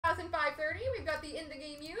the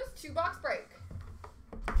game used 2-box break.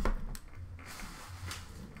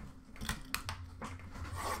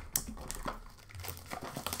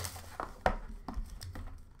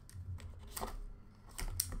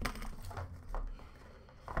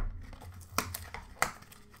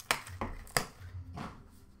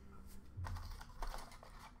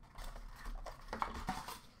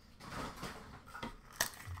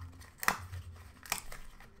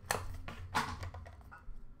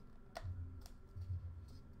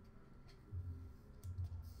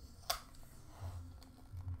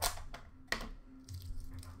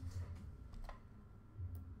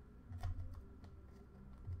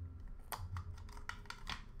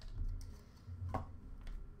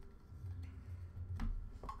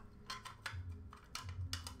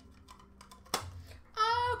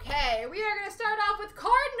 Okay, we are going to start off with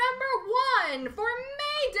card number 1 for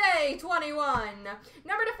May Day 21.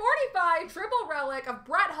 Number to 45, triple relic of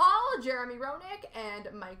Brett Hall, Jeremy Roenick, and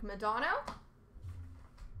Mike Modano.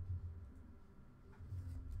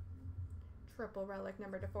 Triple relic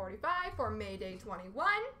number to 45 for May Day 21.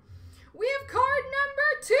 We have card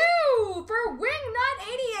number 2 for Wingnut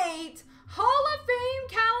 88, Hall of Fame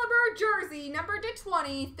caliber jersey, number to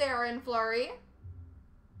 20, Theron Fleury.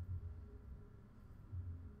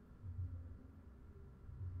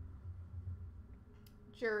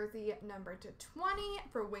 Jersey number to 20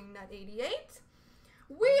 for Wingnut 88.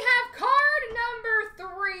 We have card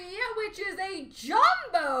number 3, which is a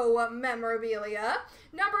jumbo memorabilia.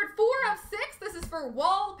 Numbered 4 of 6. This is for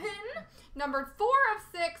Wallpin. Numbered 4 of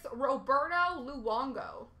 6, Roberto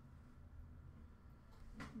Luongo.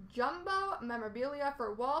 Jumbo memorabilia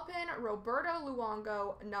for Wallpin, Roberto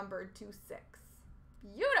Luongo, numbered to 6.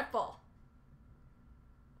 Beautiful.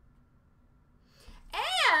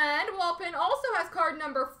 And Wallpin also has card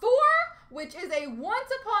number 4, which is a Once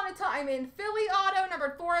Upon a Time in Philly auto,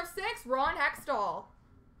 numbered 4 of 6, Ron Hextall.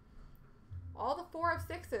 All the 4 of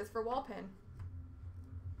 6s for Wallpin.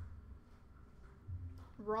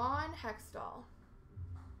 Ron Hextall.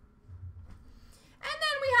 And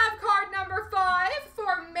then we have card number 5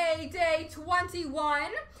 for May Day 21.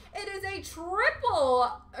 It is a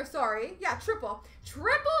triple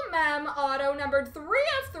mem auto, numbered 3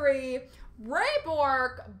 of 3, Ray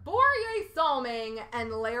Bork, Borje Salming,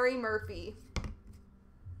 and Larry Murphy.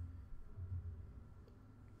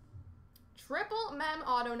 Triple mem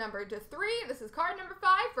auto numbered to 3. This is card number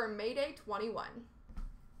 5 for May Day 21.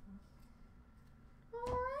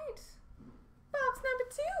 All right. Box number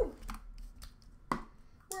 2,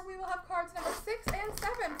 where we will have cards number 6 and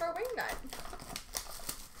 7 for Wingnut.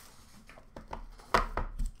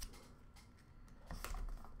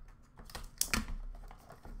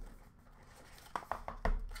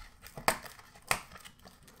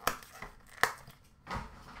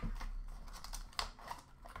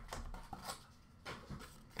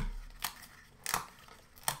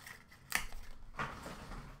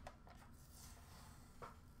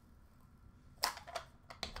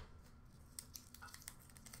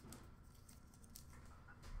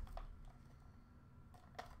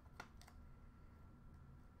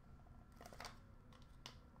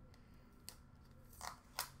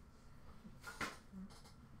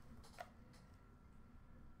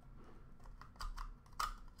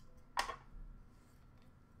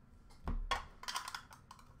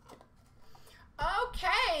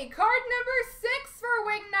 Okay, card number 6 for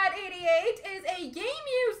Wingnut 88 is a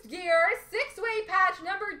game-used gear 6-way patch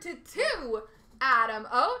numbered to 2, Adam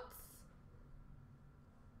Oates.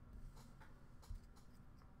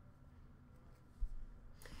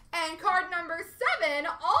 And card number 7,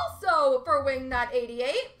 also for Wingnut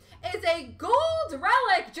 88, is a gold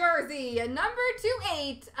relic jersey, number to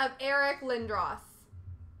 8 of Eric Lindros.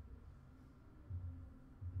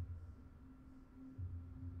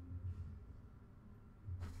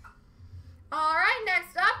 All right,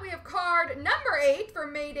 next up we have card number 8 for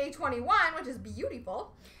May Day 21, which is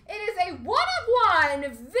beautiful. It is a 1-of-1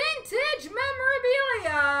 vintage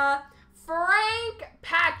memorabilia, Frank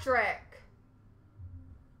Patrick.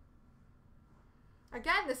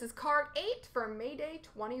 Again, this is card 8 for May Day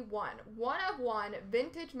 21. 1-of-1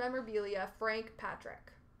 vintage memorabilia, Frank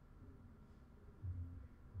Patrick.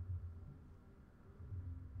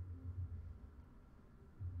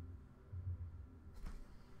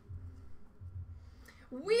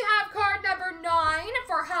 We have card number 9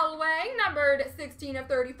 for Hellwang, numbered 16 of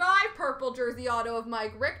 35, purple jersey auto of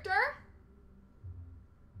Mike Richter.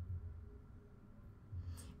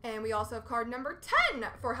 And we also have card number 10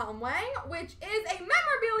 for Hellwang, which is a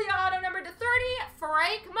memorabilia auto numbered to 30,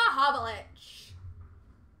 Frank Mahovlich.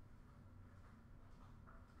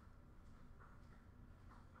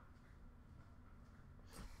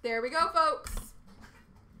 There we go, folks.